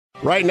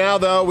Right now,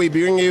 though, we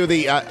bring you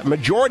the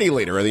Majority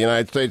Leader of the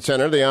United States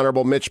Senate, the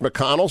Honorable Mitch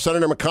McConnell.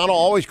 Senator McConnell,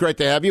 always great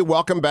to have you.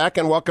 Welcome back,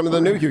 and welcome to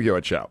the new Hugh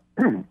Hewitt Show.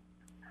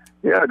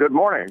 Yeah, good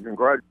morning.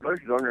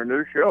 Congratulations on your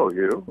new show,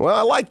 Hugh. Well,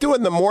 I like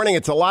doing the morning.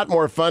 It's a lot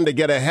more fun to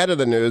get ahead of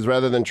the news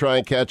rather than try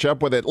and catch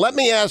up with it. Let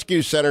me ask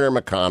you, Senator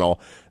McConnell,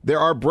 there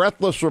are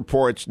breathless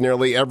reports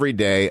nearly every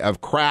day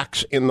of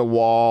cracks in the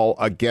wall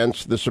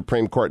against the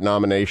Supreme Court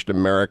nomination of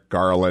Merrick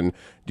Garland.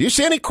 Do you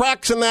see any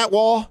cracks in that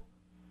wall?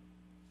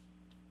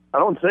 I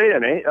don't see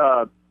any.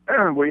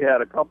 We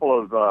had a couple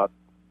of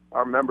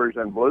our members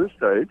in blue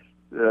states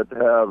that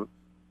have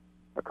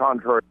a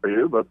contrary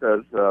view, but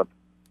there's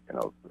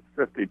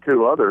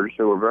 52 others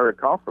who are very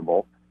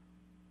comfortable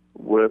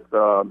with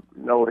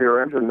no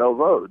hearings and no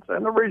votes.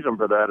 And the reason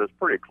for that is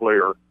pretty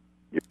clear.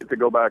 You have to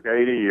go back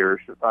 80 years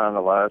to find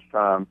the last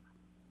time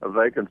a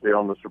vacancy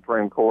on the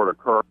Supreme Court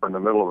occurred in the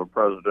middle of a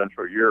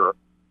presidential year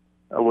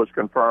was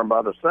confirmed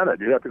by the Senate.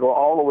 You have to go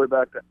all the way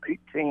back to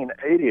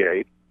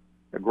 1888.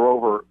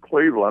 Grover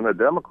Cleveland, a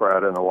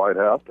Democrat in the White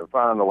House, to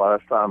find the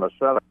last time a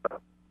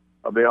senator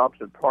of the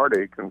opposite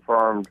party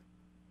confirmed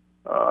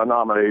a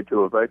nominee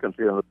to a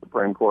vacancy in the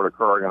Supreme Court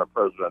occurring in a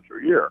presidential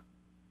year.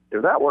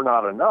 If that were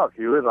not enough,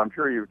 Hugh, as I'm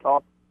sure you've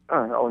talked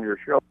on your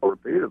show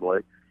repeatedly,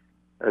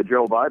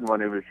 Joe Biden, when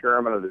he was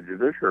chairman of the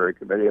Judiciary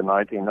Committee in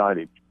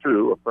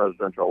 1992, a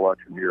presidential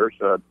election year,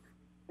 said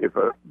if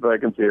a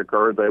vacancy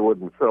occurred, they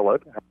wouldn't fill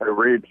it. Harry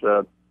Reid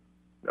said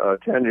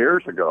 10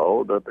 years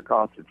ago that the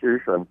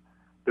Constitution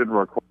didn't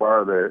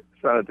require the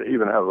Senate to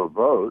even have a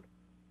vote.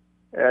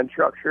 And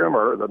Chuck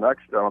Schumer, the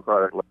next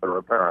Democratic leader,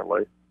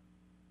 apparently,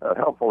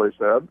 helpfully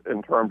said,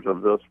 in terms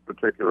of this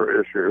particular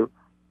issue,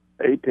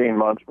 18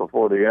 months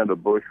before the end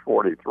of Bush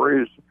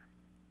 43's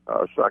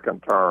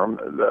second term,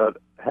 that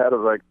had a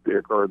vacancy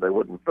occurred, they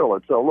wouldn't fill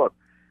it. So, look,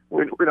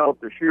 we know if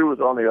the shoe was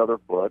on the other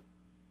foot,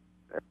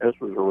 this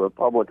was a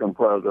Republican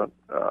president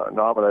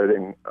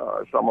nominating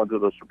someone to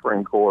the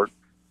Supreme Court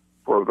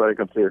for a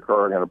vacancy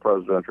occurring in a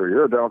presidential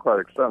year, a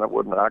Democratic Senate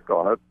wouldn't act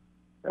on it,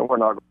 and we're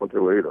not going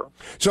to either.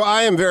 So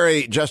I am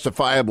very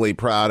justifiably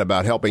proud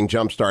about helping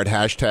jumpstart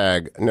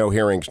hashtag no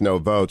hearings, no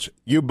votes.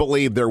 You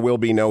believe there will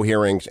be no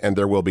hearings and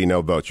there will be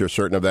no votes. You're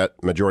certain of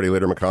that, Majority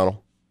Leader McConnell?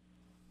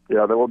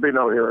 Yeah, there will be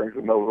no hearings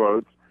and no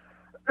votes.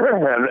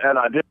 and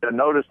I did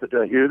notice that,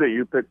 Hugh, that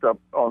you picked up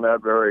on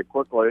that very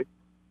quickly.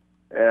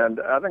 And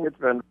I think it's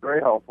been very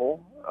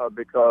helpful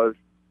because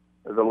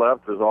the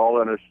left is all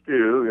in a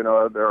stew. You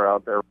know, they're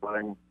out there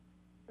running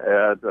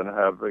ads and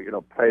have,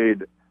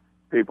 paid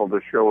people to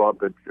show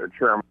up at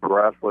Chairman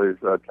Grassley's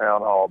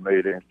town hall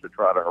meetings to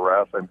try to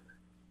harass him.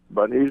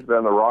 But he's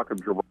been the Rock of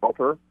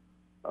Gibraltar.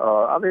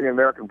 I think the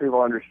American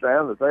people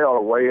understand that they ought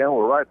to weigh in.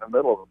 We're right in the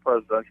middle of a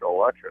presidential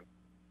election.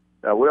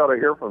 Now, we ought to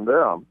hear from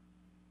them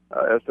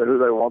as to who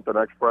they want the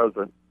next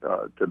president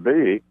to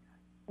be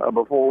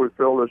before we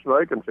fill this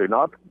vacancy.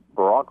 Not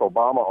Barack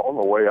Obama on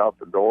the way out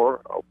the door,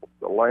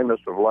 the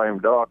lamest of lame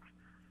ducks,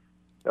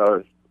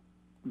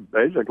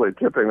 basically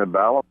tipping the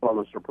balance on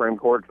the Supreme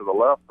Court to the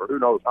left for who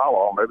knows how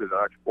long, maybe the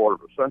next quarter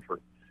of a century.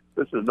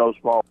 This is no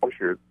small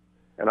issue,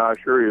 and I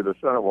assure you the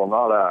Senate will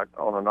not act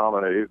on a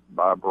nominee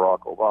by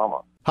Barack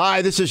Obama.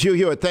 Hi, this is Hugh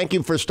Hewitt. Thank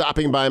you for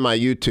stopping by my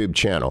YouTube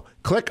channel.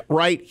 Click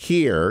right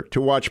here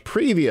to watch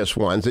previous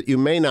ones that you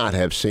may not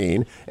have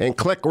seen, and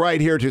click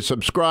right here to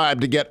subscribe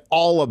to get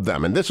all of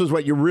them. And this is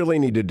what you really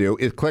need to do,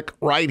 is click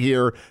right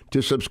here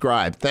to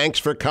subscribe. Thanks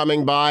for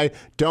coming by.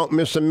 Don't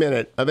miss a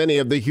minute of any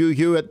of the Hugh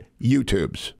Hewitt YouTubes.